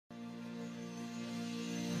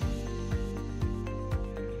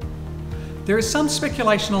There is some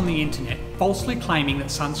speculation on the internet falsely claiming that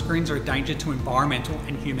sunscreens are a danger to environmental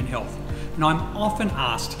and human health, and I'm often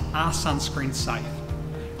asked, are sunscreens safe?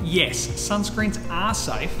 Yes, sunscreens are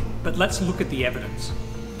safe, but let's look at the evidence.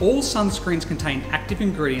 All sunscreens contain active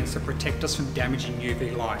ingredients that protect us from damaging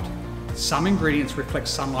UV light. Some ingredients reflect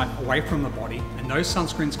sunlight away from the body, and those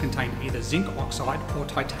sunscreens contain either zinc oxide or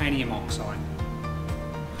titanium oxide.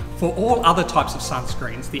 For all other types of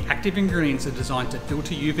sunscreens, the active ingredients are designed to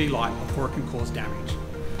filter UV light before it can cause damage.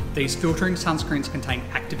 These filtering sunscreens contain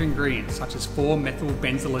active ingredients such as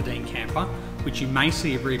 4-methylbenzylidene camphor, which you may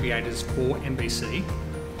see abbreviated as 4-MBC,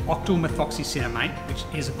 octyl-methoxycinnamate, which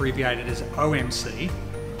is abbreviated as OMC,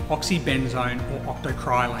 oxybenzone or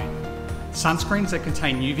octocrylene. Sunscreens that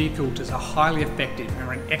contain UV filters are highly effective and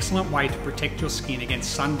are an excellent way to protect your skin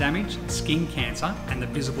against sun damage, skin cancer, and the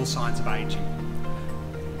visible signs of aging.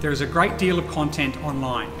 There is a great deal of content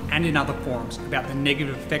online and in other forums about the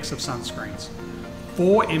negative effects of sunscreens.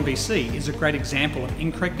 4-MBC is a great example of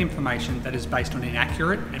incorrect information that is based on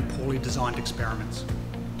inaccurate and poorly designed experiments.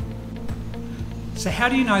 So how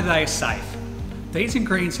do you know they are safe? These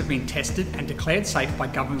ingredients have been tested and declared safe by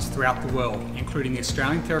governments throughout the world, including the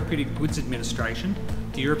Australian Therapeutic Goods Administration,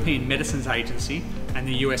 the European Medicines Agency, and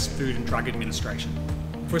the US Food and Drug Administration.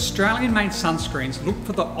 For Australian-made sunscreens, look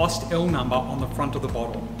for the AUST-L number on the front of the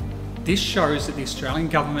bottle. This shows that the Australian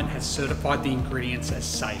government has certified the ingredients as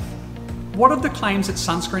safe. What are the claims that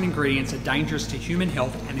sunscreen ingredients are dangerous to human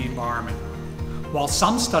health and the environment? While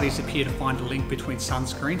some studies appear to find a link between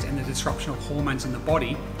sunscreens and the disruption of hormones in the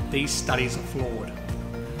body, these studies are flawed.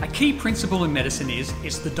 A key principle in medicine is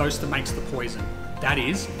it's the dose that makes the poison. That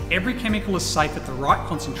is, every chemical is safe at the right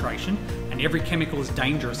concentration and every chemical is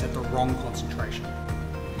dangerous at the wrong concentration.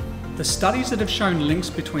 The studies that have shown links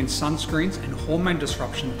between sunscreens and hormone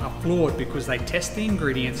disruption are flawed because they test the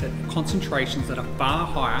ingredients at concentrations that are far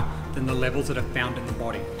higher than the levels that are found in the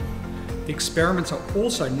body. The experiments are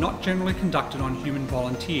also not generally conducted on human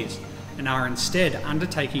volunteers and are instead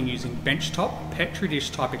undertaken using benchtop, petri dish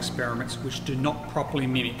type experiments which do not properly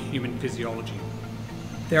mimic human physiology.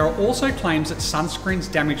 There are also claims that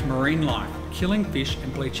sunscreens damage marine life, killing fish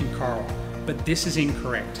and bleaching coral, but this is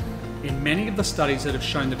incorrect. In many of the studies that have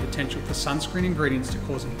shown the potential for sunscreen ingredients to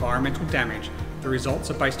cause environmental damage, the results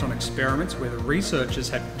are based on experiments where the researchers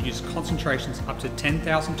have used concentrations up to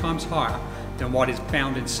 10,000 times higher than what is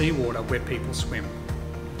found in seawater where people swim.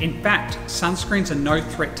 In fact, sunscreens are no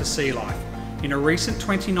threat to sea life. In a recent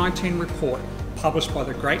 2019 report published by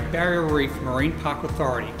the Great Barrier Reef Marine Park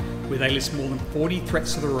Authority, where they list more than 40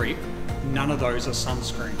 threats to the reef, none of those are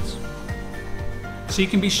sunscreens. So you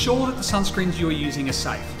can be sure that the sunscreens you are using are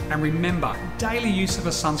safe. And remember, daily use of a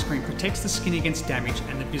sunscreen protects the skin against damage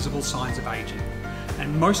and the visible signs of aging.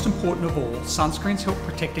 And most important of all, sunscreens help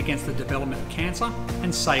protect against the development of cancer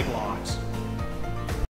and save lives.